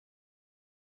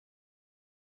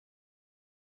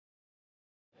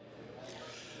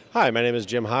Hi, my name is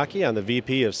Jim Hockey. I'm the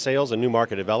VP of Sales and New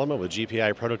Market Development with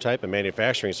GPI Prototype and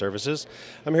Manufacturing Services.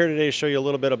 I'm here today to show you a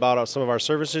little bit about some of our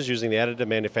services using the additive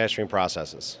manufacturing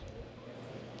processes.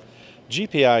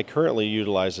 GPI currently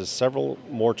utilizes several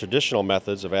more traditional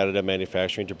methods of additive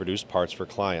manufacturing to produce parts for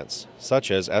clients,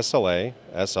 such as SLA,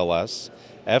 SLS,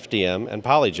 FDM, and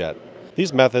PolyJet.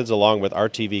 These methods, along with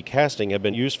RTV casting, have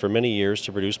been used for many years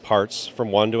to produce parts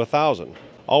from 1 to 1,000.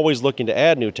 Always looking to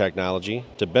add new technology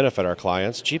to benefit our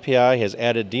clients, GPI has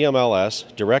added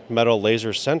DMLS, Direct Metal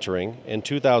Laser Sintering, in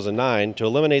 2009 to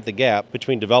eliminate the gap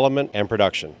between development and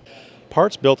production.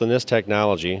 Parts built in this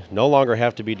technology no longer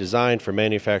have to be designed for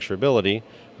manufacturability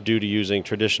due to using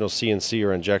traditional CNC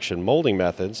or injection molding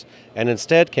methods, and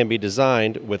instead can be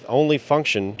designed with only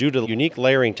function due to the unique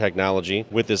layering technology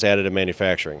with this additive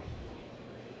manufacturing.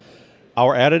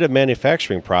 Our additive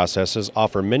manufacturing processes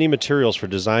offer many materials for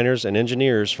designers and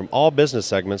engineers from all business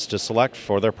segments to select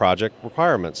for their project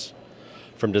requirements.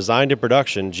 From design to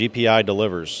production, GPI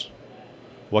delivers.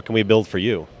 What can we build for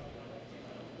you?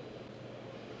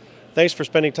 Thanks for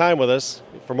spending time with us.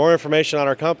 For more information on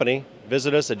our company,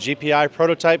 visit us at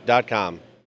gpiprototype.com.